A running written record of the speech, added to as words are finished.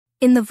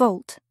In the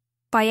Vault,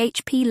 by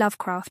H.P.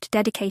 Lovecraft,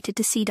 dedicated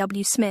to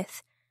C.W.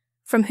 Smith,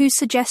 from whose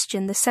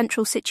suggestion the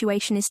central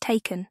situation is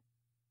taken.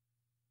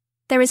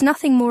 There is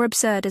nothing more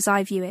absurd, as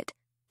I view it,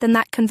 than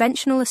that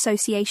conventional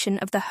association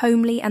of the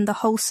homely and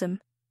the wholesome,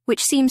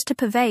 which seems to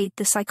pervade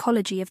the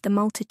psychology of the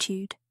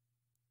multitude.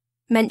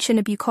 Mention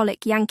a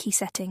bucolic Yankee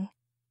setting,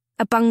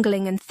 a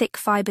bungling and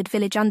thick-fibred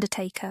village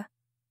undertaker,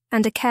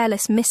 and a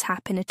careless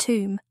mishap in a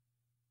tomb,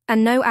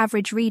 and no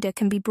average reader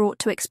can be brought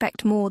to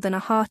expect more than a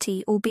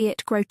hearty,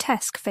 albeit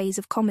grotesque, phase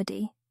of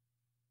comedy.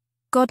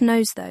 God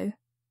knows, though,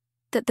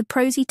 that the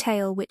prosy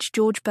tale which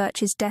George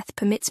Birch's death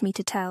permits me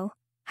to tell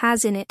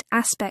has in it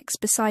aspects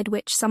beside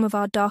which some of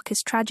our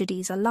darkest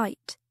tragedies are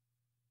light.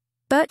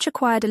 Birch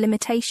acquired a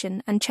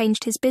limitation and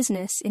changed his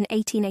business in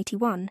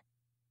 1881,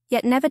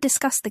 yet never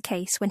discussed the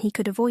case when he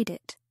could avoid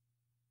it.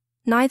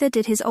 Neither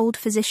did his old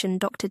physician,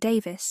 Dr.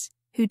 Davis,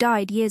 who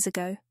died years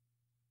ago.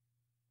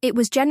 It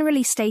was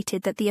generally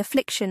stated that the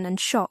affliction and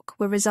shock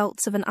were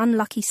results of an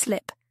unlucky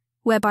slip,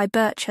 whereby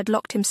Birch had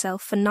locked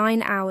himself for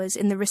 9 hours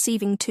in the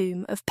receiving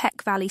tomb of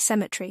Peck Valley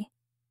Cemetery,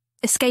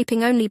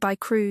 escaping only by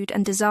crude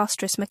and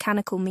disastrous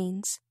mechanical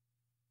means.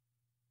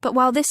 But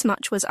while this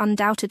much was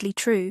undoubtedly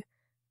true,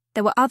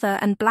 there were other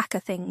and blacker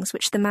things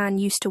which the man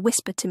used to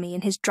whisper to me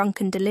in his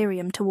drunken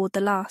delirium toward the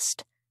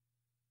last.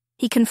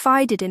 He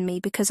confided in me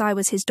because I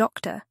was his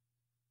doctor,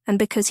 and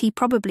because he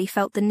probably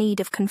felt the need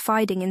of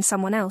confiding in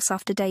someone else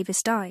after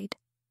Davis died.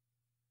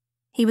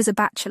 He was a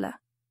bachelor,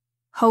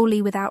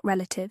 wholly without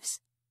relatives.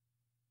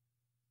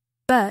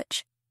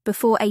 Birch,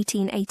 before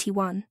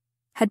 1881,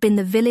 had been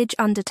the village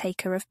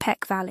undertaker of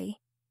Peck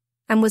Valley,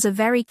 and was a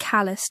very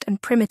calloused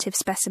and primitive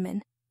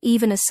specimen,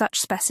 even as such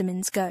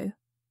specimens go.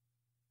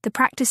 The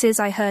practices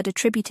I heard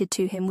attributed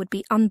to him would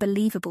be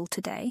unbelievable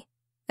today,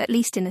 at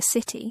least in a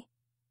city,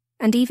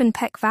 and even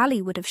Peck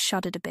Valley would have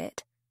shuddered a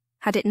bit,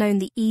 had it known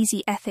the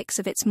easy ethics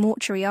of its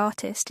mortuary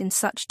artist in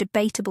such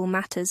debatable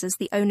matters as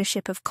the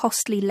ownership of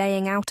costly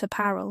laying-out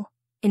apparel,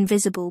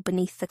 invisible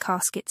beneath the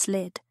casket's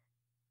lid,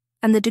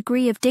 and the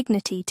degree of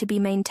dignity to be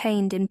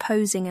maintained in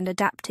posing and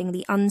adapting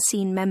the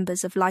unseen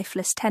members of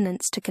lifeless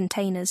tenants to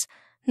containers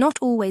not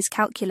always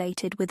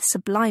calculated with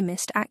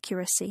sublimest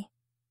accuracy.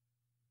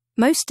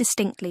 Most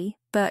distinctly,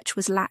 Birch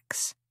was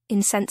lax,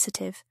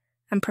 insensitive,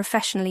 and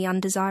professionally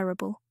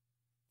undesirable,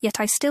 yet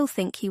I still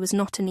think he was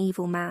not an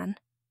evil man.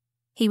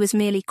 He was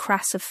merely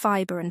crass of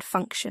fibre and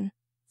function,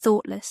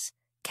 thoughtless,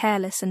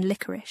 careless and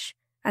liquorish,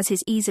 as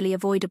his easily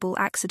avoidable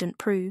accident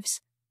proves,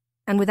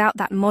 and without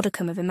that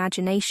modicum of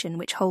imagination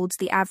which holds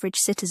the average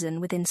citizen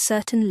within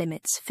certain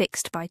limits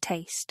fixed by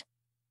taste.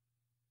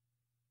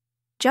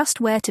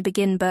 Just where to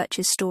begin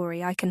Birch's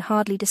story I can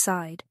hardly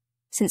decide,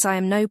 since I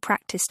am no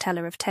practised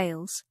teller of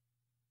tales.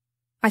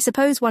 I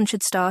suppose one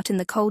should start in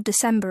the cold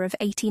December of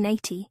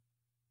 1880,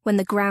 when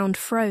the ground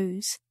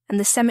froze, and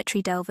the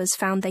cemetery delvers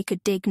found they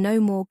could dig no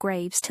more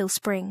graves till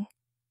spring.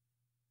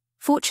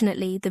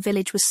 Fortunately, the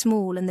village was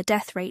small and the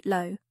death rate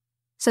low,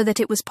 so that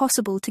it was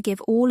possible to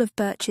give all of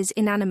Birch's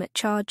inanimate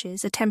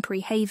charges a temporary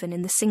haven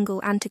in the single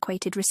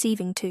antiquated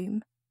receiving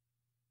tomb.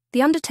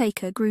 The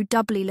undertaker grew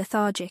doubly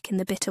lethargic in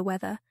the bitter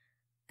weather,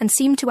 and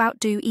seemed to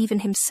outdo even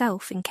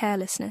himself in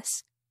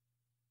carelessness.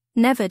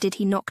 Never did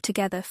he knock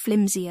together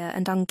flimsier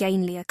and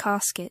ungainlier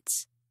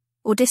caskets,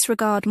 or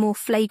disregard more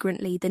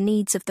flagrantly the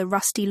needs of the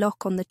rusty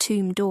lock on the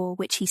tomb door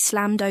which he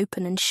slammed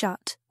open and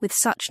shut with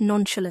such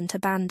nonchalant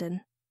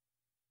abandon.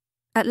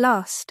 At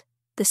last,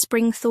 the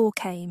spring thaw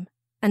came,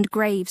 and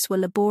graves were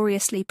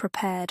laboriously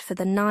prepared for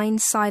the 9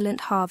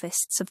 silent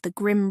harvests of the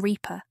grim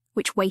reaper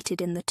which waited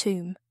in the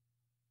tomb.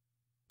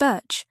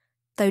 Birch,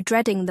 though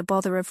dreading the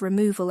bother of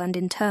removal and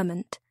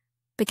interment,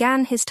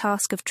 began his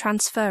task of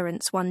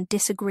transference one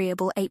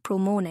disagreeable April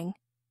morning,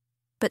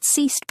 but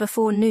ceased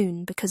before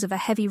noon because of a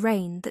heavy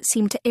rain that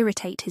seemed to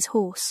irritate his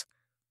horse,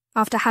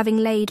 after having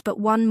laid but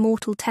one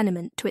mortal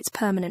tenement to its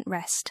permanent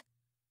rest.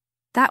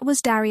 That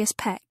was Darius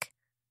Peck,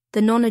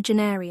 the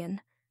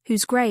nonagenarian,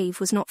 whose grave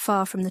was not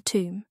far from the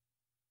tomb.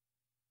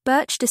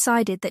 Birch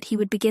decided that he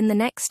would begin the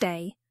next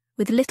day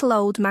with little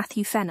old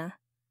Matthew Fenner,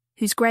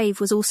 whose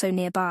grave was also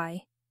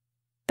nearby,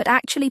 but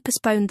actually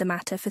postponed the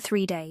matter for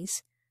 3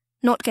 days,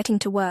 not getting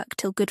to work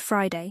till Good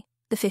Friday,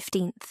 the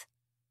 15th.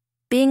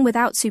 Being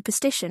without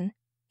superstition,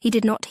 he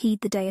did not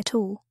heed the day at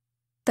all,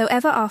 though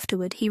ever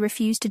afterward he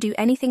refused to do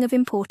anything of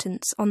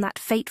importance on that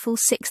fateful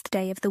 6th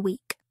day of the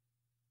week.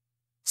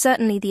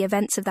 Certainly the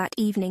events of that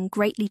evening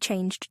greatly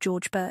changed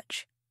George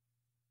Birch.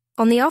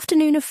 On the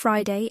afternoon of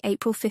Friday,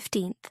 April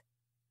 15th,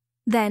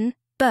 then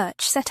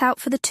Birch set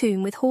out for the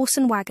tomb with horse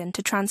and wagon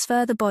to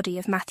transfer the body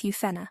of Matthew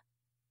Fenner.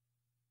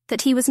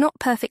 That he was not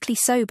perfectly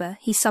sober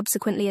he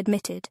subsequently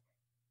admitted,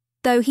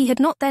 though he had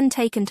not then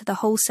taken to the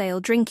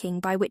wholesale drinking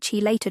by which he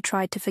later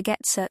tried to forget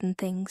certain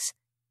things.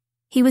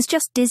 He was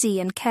just dizzy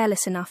and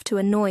careless enough to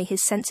annoy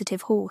his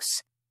sensitive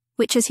horse,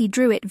 which as he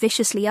drew it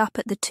viciously up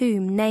at the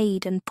tomb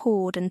neighed and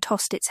pawed and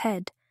tossed its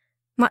head,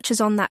 much as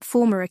on that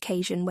former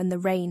occasion when the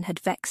rain had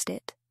vexed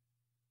it.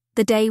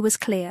 The day was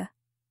clear,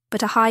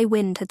 but a high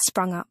wind had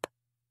sprung up,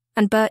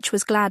 and Birch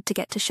was glad to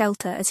get to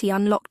shelter as he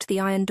unlocked the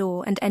iron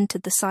door and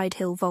entered the side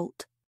hill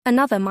vault.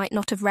 Another might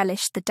not have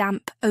relished the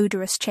damp,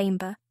 odorous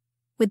chamber,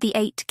 with the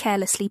 8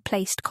 carelessly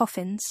placed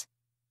coffins.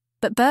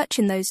 But Birch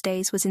in those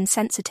days was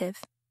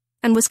insensitive,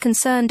 and was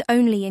concerned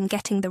only in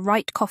getting the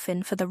right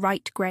coffin for the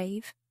right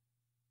grave.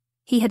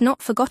 He had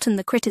not forgotten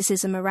the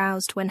criticism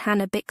aroused when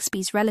Hannah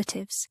Bixby's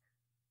relatives,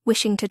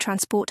 wishing to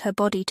transport her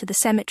body to the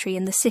cemetery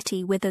in the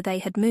city whither they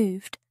had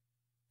moved,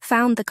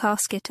 found the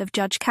casket of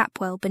Judge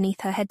Capwell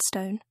beneath her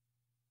headstone.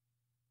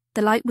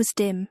 The light was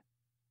dim,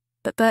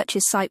 but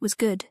Birch's sight was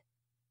good,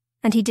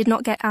 and he did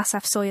not get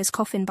Asaph Sawyer's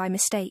coffin by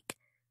mistake,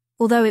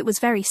 although it was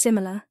very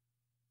similar.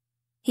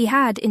 He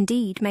had,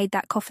 indeed, made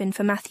that coffin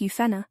for Matthew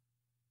Fenner,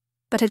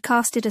 but had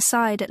cast it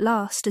aside at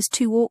last as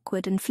too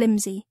awkward and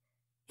flimsy,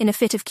 in a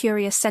fit of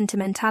curious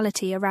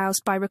sentimentality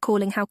aroused by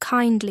recalling how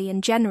kindly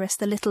and generous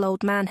the little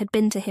old man had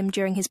been to him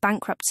during his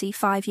bankruptcy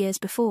 5 years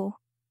before.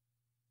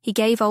 He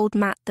gave old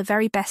Matt the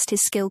very best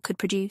his skill could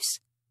produce,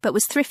 but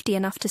was thrifty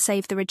enough to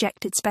save the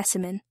rejected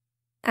specimen,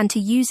 and to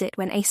use it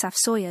when Asaph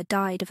Sawyer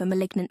died of a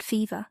malignant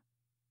fever.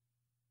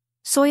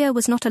 Sawyer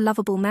was not a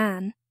lovable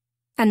man,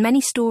 and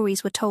many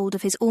stories were told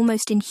of his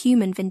almost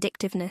inhuman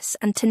vindictiveness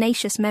and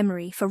tenacious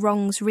memory for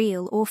wrongs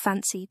real or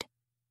fancied.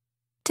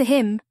 To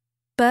him,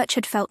 Birch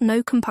had felt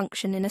no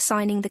compunction in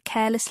assigning the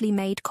carelessly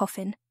made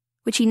coffin,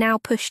 which he now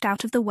pushed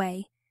out of the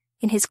way,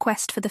 in his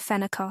quest for the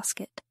Fenner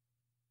casket.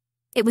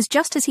 It was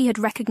just as he had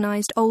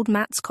recognized old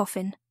Matt's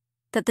coffin,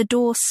 that the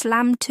door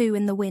slammed to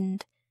in the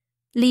wind,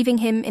 leaving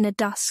him in a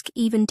dusk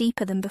even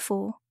deeper than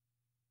before.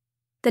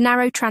 The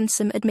narrow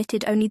transom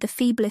admitted only the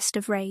feeblest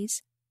of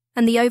rays,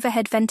 and the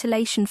overhead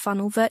ventilation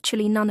funnel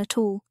virtually none at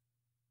all,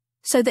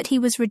 so that he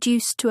was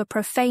reduced to a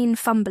profane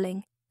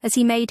fumbling as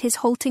he made his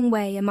halting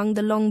way among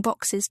the long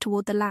boxes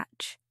toward the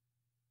latch.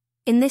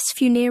 In this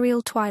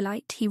funereal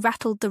twilight he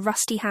rattled the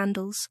rusty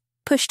handles,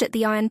 pushed at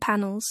the iron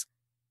panels,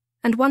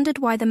 and wondered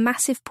why the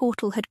massive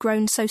portal had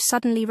grown so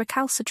suddenly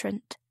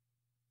recalcitrant.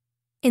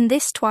 In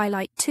this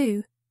twilight,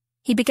 too,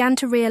 he began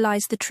to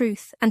realize the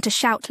truth and to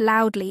shout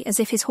loudly as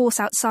if his horse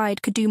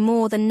outside could do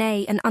more than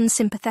neigh an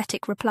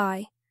unsympathetic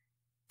reply.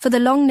 For the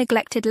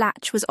long-neglected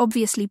latch was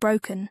obviously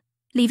broken,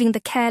 leaving the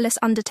careless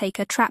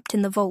undertaker trapped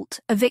in the vault,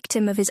 a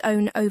victim of his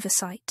own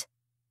oversight.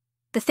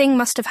 The thing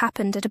must have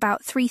happened at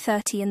about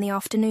 3:30 in the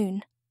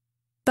afternoon.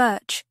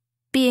 Birch,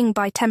 being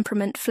by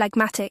temperament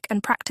phlegmatic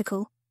and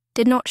practical,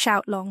 did not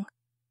shout long,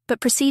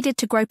 but proceeded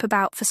to grope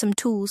about for some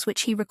tools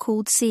which he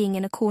recalled seeing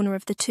in a corner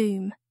of the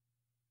tomb.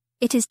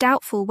 It is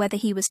doubtful whether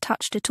he was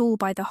touched at all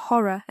by the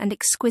horror and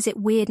exquisite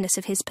weirdness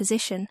of his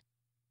position,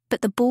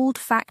 but the bald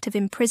fact of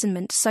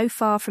imprisonment so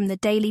far from the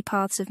daily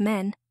paths of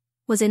men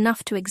was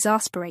enough to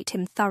exasperate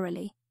him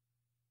thoroughly.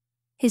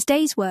 His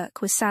day's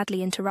work was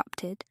sadly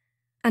interrupted,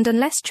 and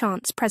unless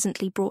chance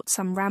presently brought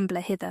some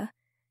rambler hither,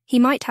 he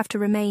might have to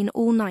remain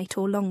all night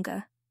or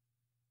longer.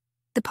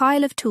 The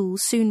pile of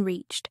tools soon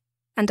reached,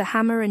 and a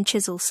hammer and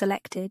chisel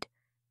selected,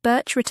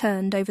 Birch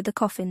returned over the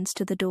coffins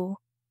to the door.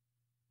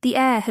 The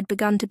air had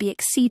begun to be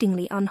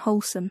exceedingly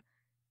unwholesome,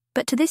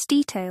 but to this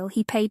detail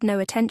he paid no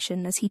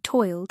attention as he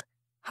toiled,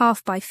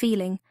 half by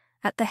feeling,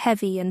 at the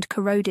heavy and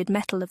corroded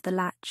metal of the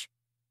latch.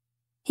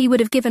 He would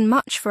have given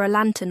much for a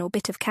lantern or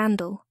bit of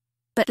candle,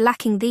 but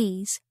lacking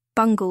these,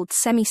 bungled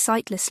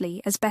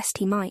semi-sightlessly as best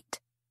he might.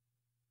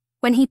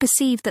 When he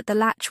perceived that the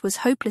latch was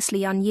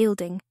hopelessly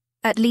unyielding,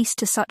 at least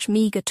to such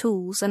meagre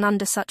tools and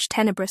under such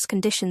tenebrous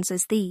conditions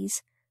as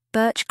these,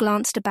 Birch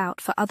glanced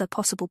about for other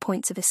possible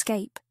points of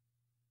escape.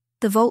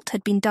 The vault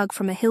had been dug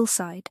from a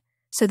hillside,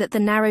 so that the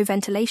narrow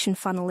ventilation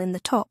funnel in the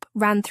top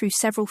ran through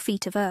several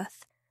feet of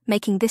earth,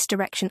 making this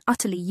direction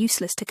utterly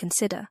useless to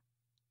consider.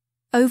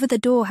 Over the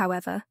door,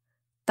 however,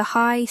 the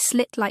high,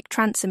 slit-like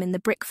transom in the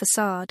brick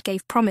facade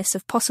gave promise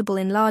of possible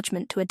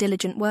enlargement to a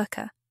diligent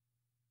worker.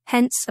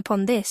 Hence,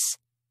 upon this,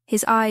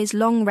 his eyes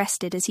long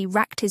rested as he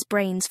racked his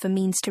brains for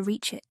means to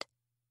reach it.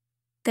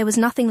 There was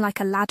nothing like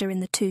a ladder in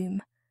the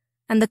tomb,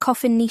 and the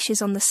coffin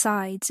niches on the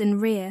sides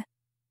and rear,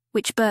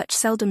 which Birch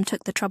seldom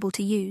took the trouble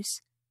to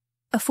use,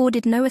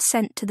 afforded no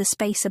ascent to the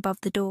space above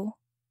the door.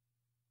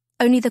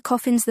 Only the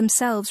coffins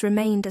themselves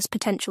remained as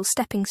potential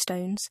stepping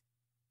stones,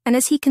 and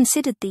as he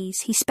considered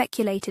these he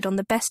speculated on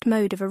the best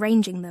mode of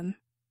arranging them.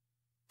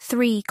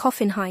 3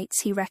 coffin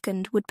heights, he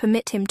reckoned, would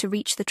permit him to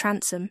reach the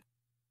transom,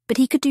 but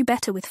he could do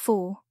better with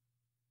 4.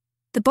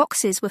 The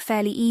boxes were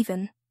fairly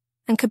even,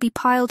 and could be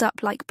piled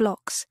up like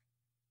blocks,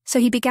 so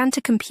he began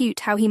to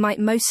compute how he might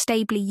most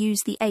stably use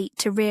the 8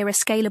 to rear a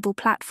scalable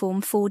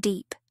platform 4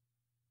 deep.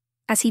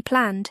 As he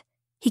planned,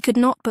 he could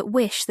not but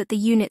wish that the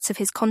units of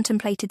his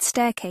contemplated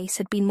staircase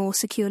had been more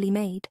securely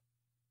made.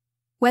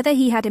 Whether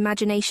he had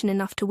imagination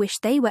enough to wish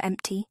they were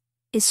empty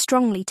is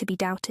strongly to be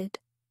doubted.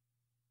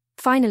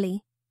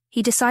 Finally,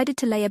 he decided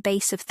to lay a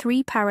base of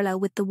 3 parallel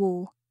with the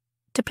wall,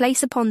 to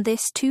place upon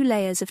this 2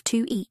 layers of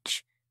 2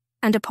 each,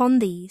 and upon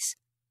these,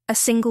 a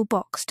single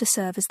box to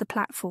serve as the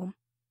platform.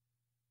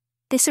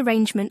 This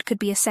arrangement could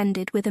be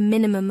ascended with a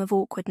minimum of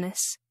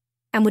awkwardness,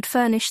 and would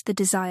furnish the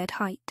desired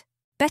height.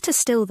 Better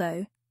still,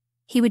 though,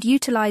 he would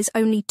utilize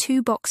only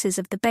 2 boxes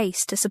of the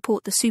base to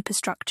support the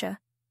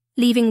superstructure,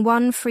 leaving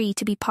one free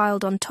to be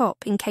piled on top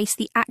in case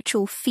the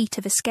actual feat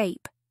of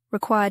escape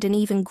required an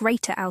even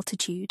greater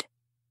altitude.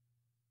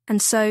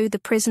 And so the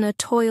prisoner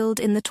toiled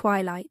in the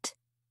twilight,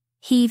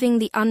 heaving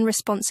the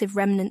unresponsive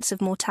remnants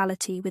of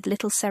mortality with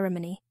little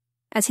ceremony,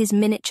 as his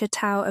miniature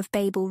Tower of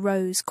Babel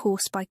rose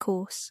course by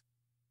course.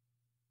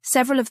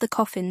 Several of the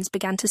coffins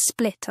began to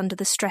split under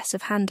the stress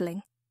of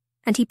handling,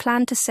 and he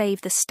planned to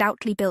save the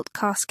stoutly built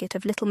casket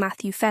of little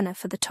Matthew Fenner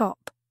for the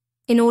top,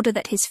 in order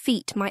that his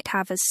feet might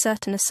have as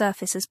certain a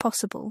surface as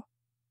possible.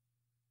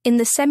 In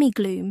the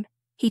semi-gloom,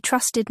 he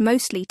trusted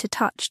mostly to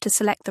touch to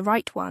select the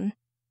right one,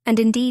 and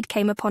indeed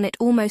came upon it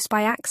almost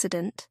by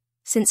accident,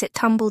 since it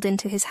tumbled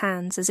into his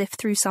hands as if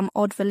through some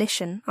odd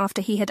volition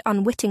after he had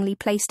unwittingly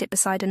placed it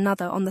beside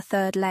another on the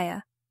 3rd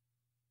layer.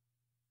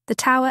 The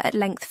tower at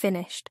length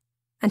finished,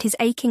 and his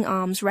aching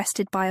arms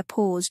rested by a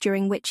pause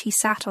during which he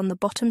sat on the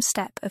bottom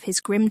step of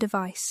his grim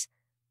device.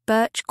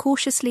 Birch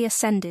cautiously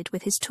ascended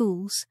with his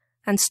tools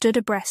and stood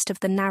abreast of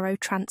the narrow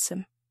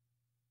transom.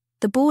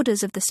 The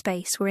borders of the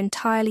space were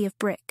entirely of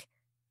brick,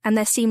 and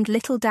there seemed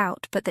little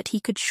doubt but that he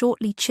could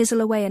shortly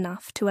chisel away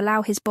enough to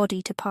allow his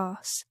body to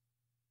pass.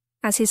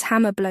 As his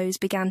hammer blows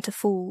began to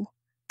fall,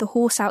 the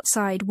horse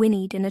outside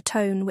whinnied in a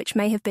tone which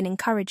may have been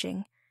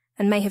encouraging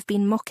and may have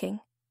been mocking.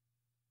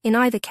 In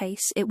either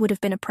case, it would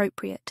have been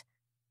appropriate,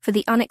 for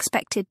the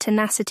unexpected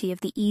tenacity of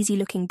the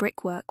easy-looking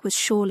brickwork was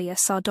surely a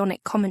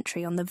sardonic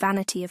commentary on the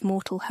vanity of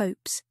mortal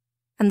hopes,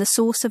 and the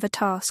source of a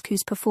task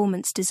whose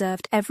performance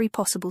deserved every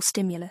possible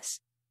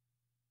stimulus.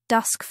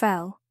 Dusk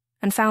fell,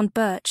 and found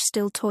Birch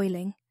still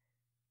toiling.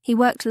 He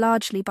worked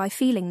largely by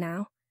feeling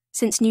now,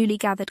 since newly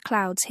gathered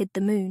clouds hid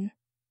the moon,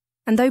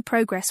 and though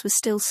progress was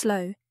still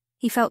slow,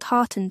 he felt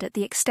heartened at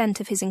the extent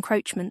of his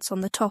encroachments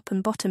on the top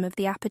and bottom of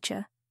the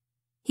aperture.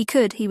 He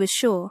could, he was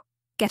sure,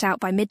 get out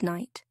by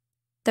midnight,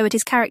 though it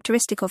is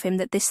characteristic of him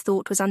that this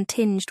thought was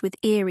untinged with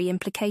eerie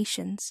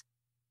implications.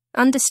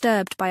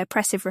 Undisturbed by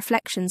oppressive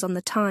reflections on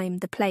the time,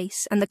 the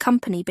place, and the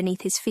company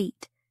beneath his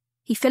feet,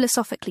 he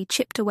philosophically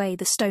chipped away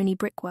the stony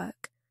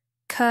brickwork,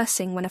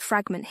 cursing when a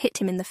fragment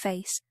hit him in the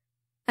face,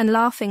 and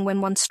laughing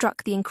when one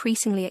struck the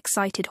increasingly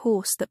excited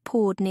horse that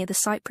pawed near the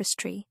cypress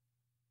tree.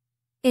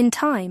 In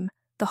time,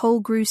 the hole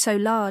grew so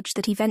large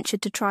that he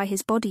ventured to try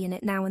his body in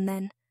it now and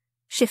then,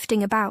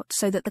 shifting about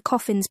so that the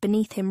coffins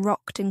beneath him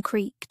rocked and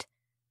creaked.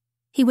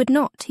 He would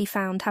not, he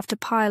found, have to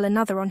pile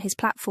another on his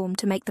platform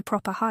to make the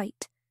proper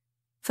height,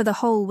 for the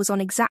hole was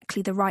on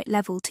exactly the right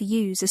level to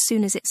use as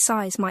soon as its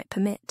size might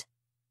permit.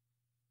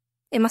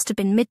 It must have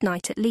been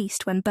midnight at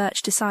least when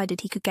Birch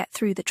decided he could get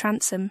through the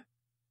transom.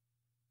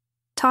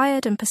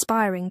 Tired and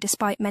perspiring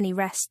despite many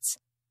rests,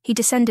 he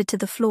descended to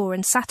the floor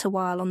and sat a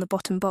while on the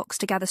bottom box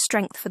to gather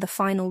strength for the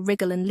final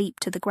wriggle and leap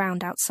to the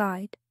ground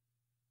outside.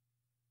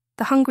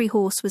 The hungry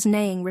horse was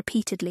neighing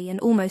repeatedly and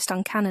almost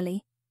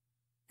uncannily,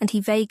 and he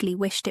vaguely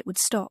wished it would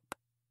stop.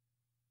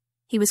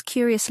 He was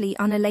curiously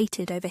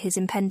unelated over his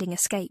impending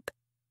escape,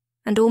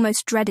 and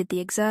almost dreaded the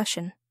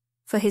exertion,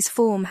 for his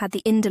form had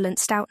the indolent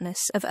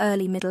stoutness of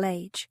early middle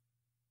age.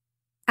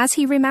 As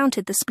he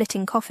remounted the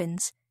splitting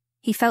coffins,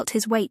 he felt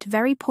his weight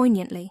very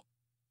poignantly,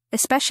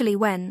 especially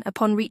when,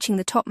 upon reaching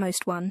the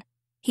topmost one,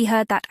 he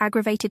heard that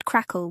aggravated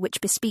crackle which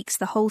bespeaks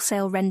the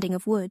wholesale rending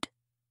of wood.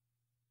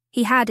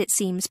 He had, it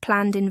seems,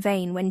 planned in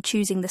vain when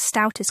choosing the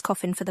stoutest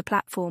coffin for the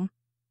platform,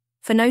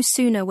 for no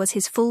sooner was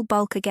his full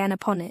bulk again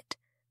upon it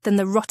than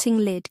the rotting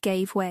lid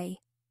gave way,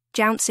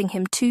 jouncing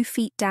him 2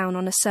 feet down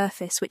on a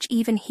surface which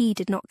even he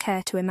did not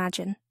care to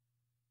imagine.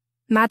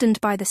 Maddened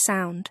by the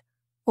sound,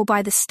 or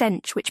by the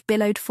stench which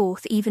billowed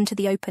forth even to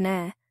the open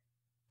air,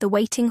 the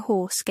waiting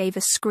horse gave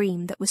a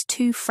scream that was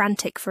too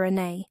frantic for a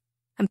neigh,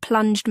 and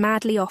plunged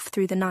madly off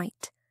through the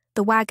night,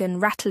 the wagon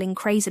rattling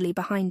crazily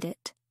behind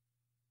it.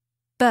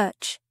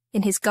 Birch,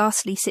 in his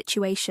ghastly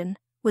situation,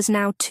 was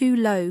now too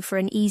low for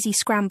an easy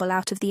scramble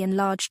out of the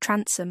enlarged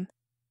transom,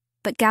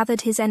 but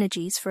gathered his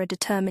energies for a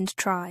determined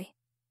try.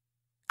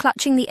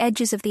 Clutching the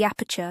edges of the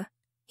aperture,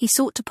 he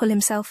sought to pull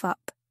himself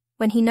up,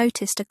 when he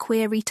noticed a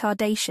queer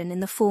retardation in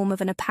the form of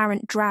an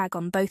apparent drag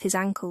on both his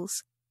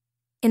ankles.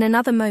 In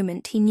another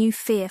moment he knew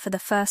fear for the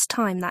first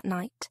time that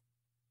night.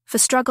 For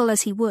struggle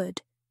as he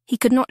would, he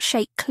could not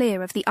shake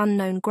clear of the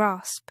unknown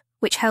grasp,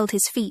 which held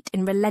his feet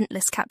in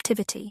relentless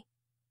captivity.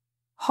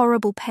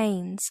 Horrible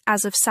pains,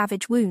 as of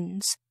savage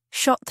wounds,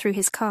 shot through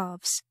his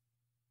calves,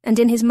 and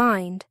in his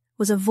mind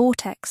was a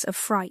vortex of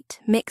fright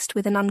mixed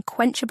with an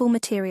unquenchable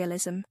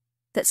materialism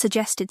that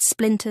suggested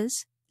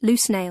splinters,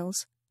 loose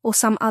nails, or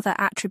some other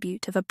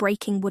attribute of a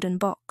breaking wooden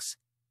box.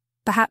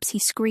 Perhaps he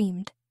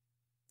screamed.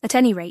 At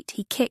any rate,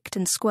 he kicked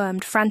and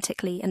squirmed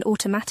frantically and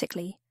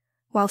automatically,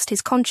 whilst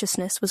his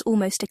consciousness was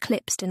almost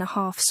eclipsed in a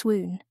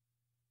half-swoon.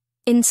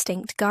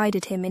 Instinct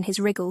guided him in his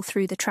wriggle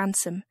through the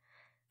transom,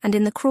 and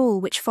in the crawl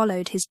which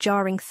followed his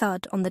jarring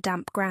thud on the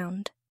damp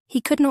ground.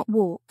 He could not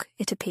walk,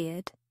 it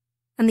appeared,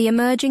 and the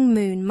emerging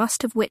moon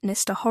must have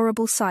witnessed a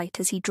horrible sight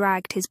as he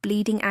dragged his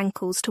bleeding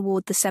ankles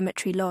toward the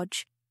cemetery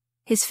lodge,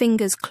 his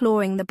fingers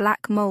clawing the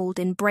black mould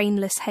in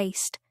brainless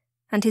haste,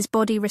 and his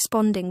body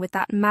responding with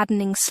that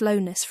maddening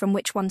slowness from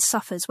which one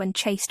suffers when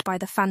chased by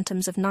the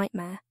phantoms of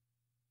nightmare.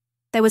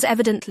 There was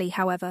evidently,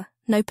 however,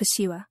 no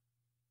pursuer,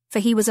 for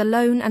he was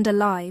alone and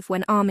alive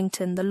when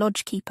Armington, the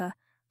lodge-keeper,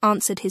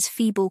 answered his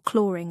feeble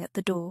clawing at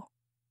the door.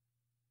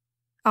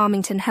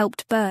 Armington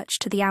helped Birch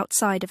to the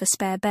outside of a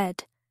spare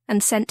bed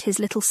and sent his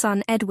little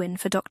son Edwin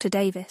for Dr.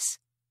 Davis.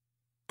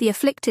 The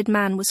afflicted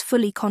man was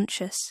fully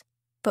conscious,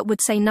 but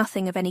would say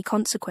nothing of any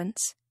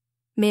consequence,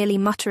 merely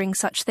muttering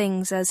such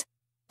things as,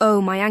 "Oh,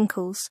 my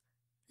ankles,"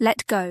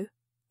 "let go,"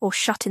 or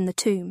 "shut in the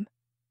tomb."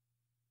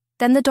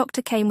 Then the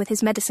doctor came with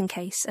his medicine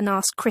case and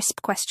asked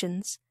crisp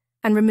questions,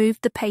 and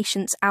removed the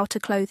patient's outer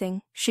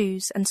clothing,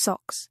 shoes, and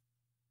socks.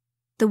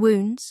 The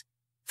wounds,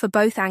 for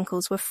both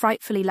ankles were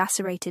frightfully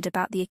lacerated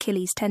about the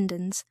Achilles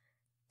tendons,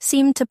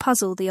 seemed to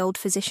puzzle the old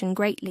physician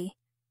greatly,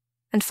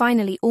 and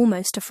finally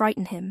almost to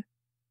frighten him.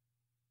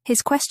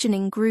 His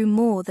questioning grew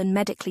more than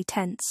medically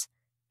tense,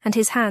 and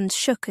his hands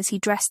shook as he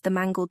dressed the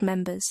mangled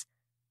members,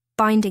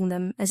 binding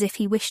them as if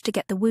he wished to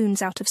get the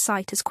wounds out of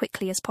sight as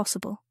quickly as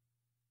possible.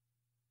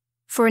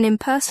 For an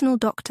impersonal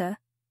doctor,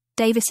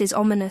 Davis's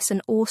ominous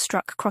and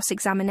awestruck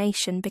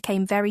cross-examination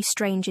became very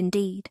strange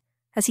indeed,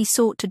 as he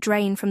sought to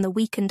drain from the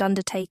weakened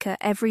undertaker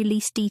every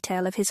least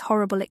detail of his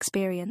horrible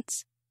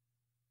experience.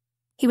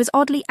 He was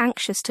oddly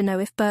anxious to know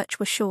if Birch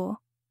were sure,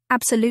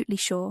 absolutely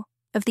sure,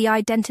 of the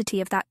identity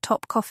of that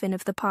top coffin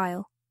of the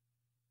pile,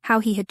 how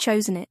he had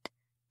chosen it,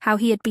 how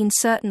he had been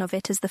certain of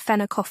it as the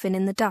Fenner coffin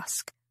in the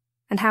dusk,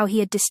 and how he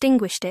had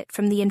distinguished it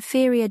from the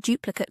inferior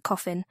duplicate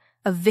coffin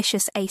of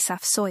vicious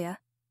Asaph Sawyer.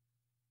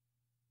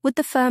 Would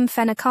the firm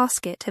Fenner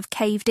casket have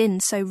caved in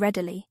so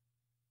readily?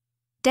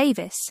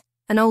 Davis,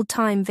 an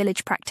old-time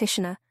village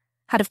practitioner,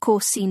 had of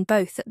course seen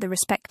both at the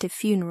respective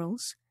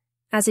funerals,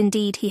 as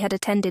indeed he had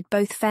attended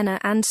both Fenner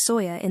and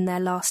Sawyer in their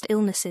last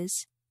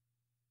illnesses.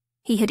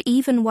 He had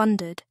even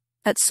wondered,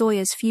 at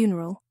Sawyer's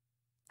funeral,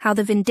 how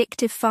the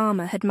vindictive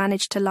farmer had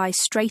managed to lie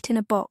straight in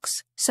a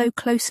box so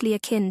closely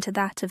akin to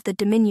that of the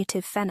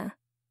diminutive Fenner.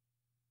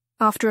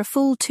 After a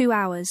full 2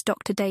 hours,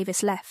 Dr.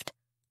 Davis left,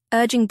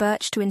 urging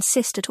Birch to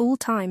insist at all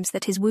times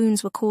that his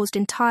wounds were caused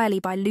entirely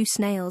by loose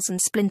nails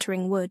and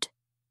splintering wood.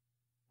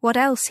 What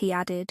else, he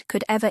added,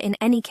 could ever in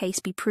any case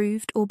be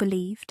proved or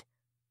believed?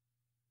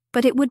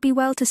 But it would be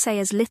well to say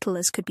as little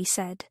as could be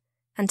said,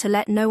 and to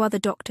let no other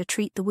doctor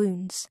treat the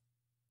wounds.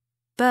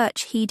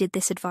 Birch heeded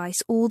this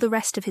advice all the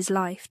rest of his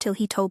life till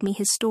he told me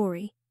his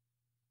story,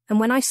 and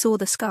when I saw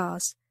the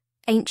scars,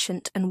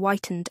 ancient and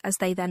whitened as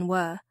they then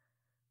were,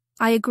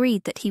 I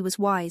agreed that he was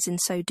wise in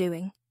so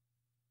doing.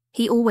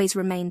 He always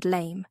remained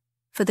lame,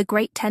 for the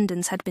great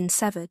tendons had been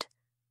severed,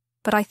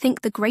 but I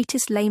think the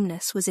greatest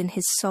lameness was in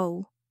his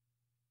soul.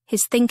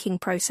 His thinking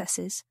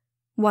processes,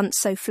 once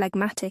so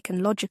phlegmatic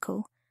and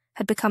logical,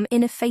 had become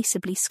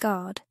ineffaceably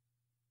scarred,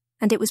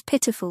 and it was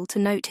pitiful to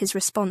note his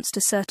response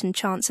to certain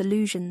chance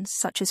allusions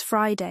such as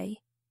Friday,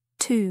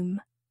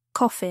 tomb,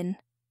 coffin,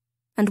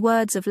 and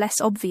words of less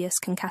obvious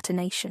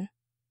concatenation.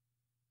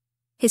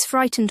 His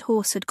frightened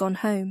horse had gone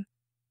home,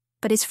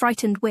 but his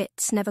frightened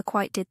wits never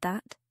quite did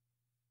that.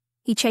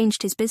 He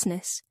changed his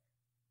business,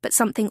 but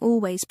something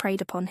always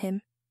preyed upon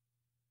him.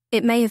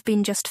 It may have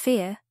been just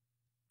fear,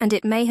 and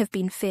it may have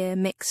been fear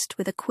mixed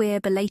with a queer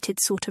belated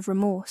sort of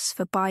remorse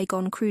for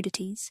bygone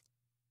crudities.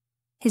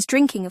 His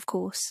drinking, of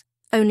course,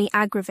 only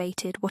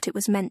aggravated what it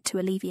was meant to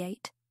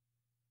alleviate.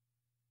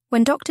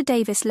 When Dr.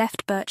 Davis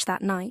left Birch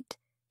that night,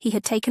 he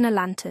had taken a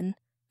lantern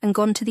and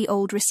gone to the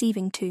old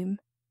receiving tomb.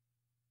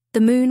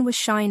 The moon was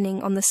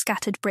shining on the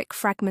scattered brick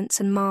fragments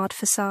and marred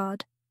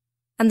facade,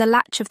 and the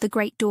latch of the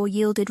great door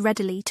yielded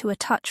readily to a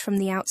touch from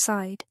the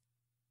outside.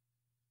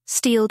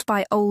 Steeled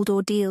by old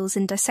ordeals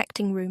in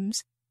dissecting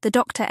rooms, the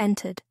doctor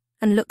entered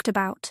and looked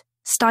about,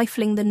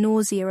 stifling the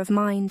nausea of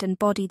mind and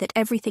body that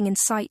everything in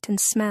sight and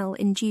smell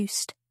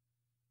induced.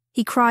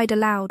 He cried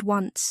aloud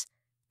once,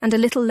 and a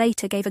little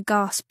later gave a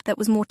gasp that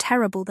was more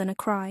terrible than a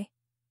cry.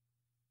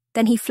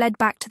 Then he fled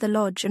back to the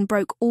lodge and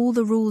broke all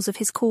the rules of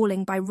his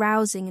calling by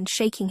rousing and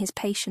shaking his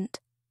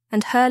patient,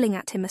 and hurling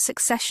at him a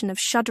succession of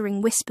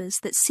shuddering whispers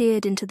that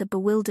seared into the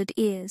bewildered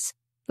ears,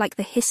 like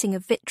the hissing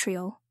of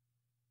vitriol.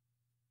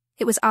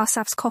 It was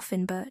Asaph's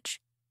coffin, Birch,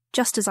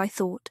 just as I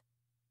thought.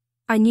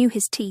 I knew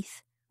his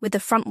teeth, with the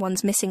front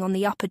ones missing on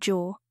the upper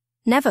jaw.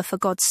 Never, for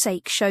God's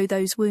sake, show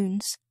those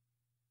wounds.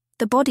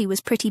 The body was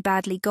pretty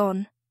badly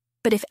gone,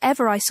 but if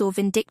ever I saw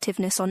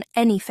vindictiveness on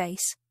any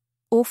face,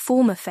 or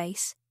former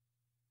face.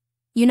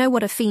 You know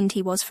what a fiend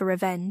he was for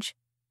revenge,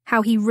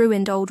 how he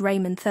ruined old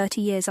Raymond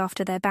 30 years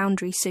after their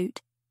boundary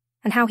suit,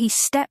 and how he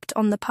stepped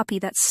on the puppy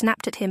that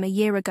snapped at him a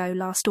year ago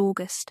last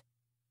August.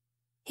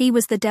 He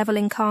was the devil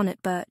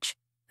incarnate, Birch,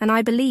 and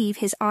I believe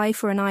his eye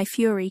for an eye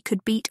fury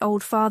could beat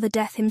old Father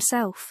Death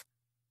himself.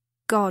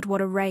 God,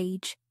 what a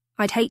rage.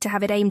 I'd hate to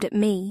have it aimed at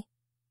me.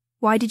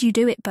 Why did you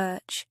do it,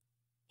 Birch?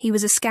 He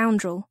was a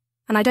scoundrel,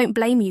 and I don't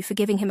blame you for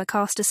giving him a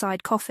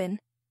cast-aside coffin,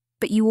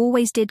 but you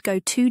always did go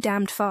too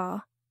damned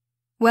far.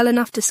 Well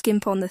enough to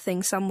skimp on the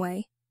thing some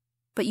way,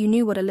 but you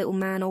knew what a little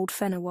man old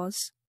Fenner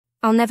was.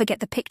 I'll never get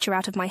the picture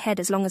out of my head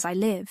as long as I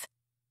live.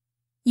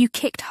 You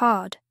kicked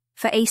hard,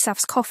 for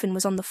Asaph's coffin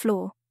was on the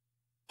floor.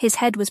 His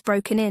head was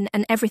broken in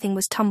and everything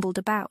was tumbled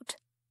about.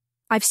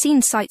 I've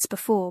seen sights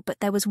before, but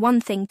there was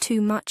one thing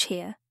too much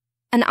here.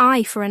 An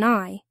eye for an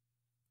eye.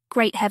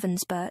 Great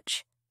heavens,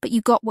 Birch, but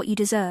you got what you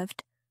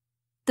deserved.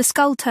 The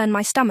skull turned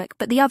my stomach,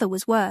 but the other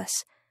was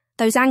worse.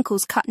 Those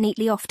ankles cut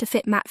neatly off to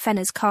fit Matt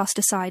Fenner's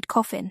cast-aside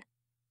coffin.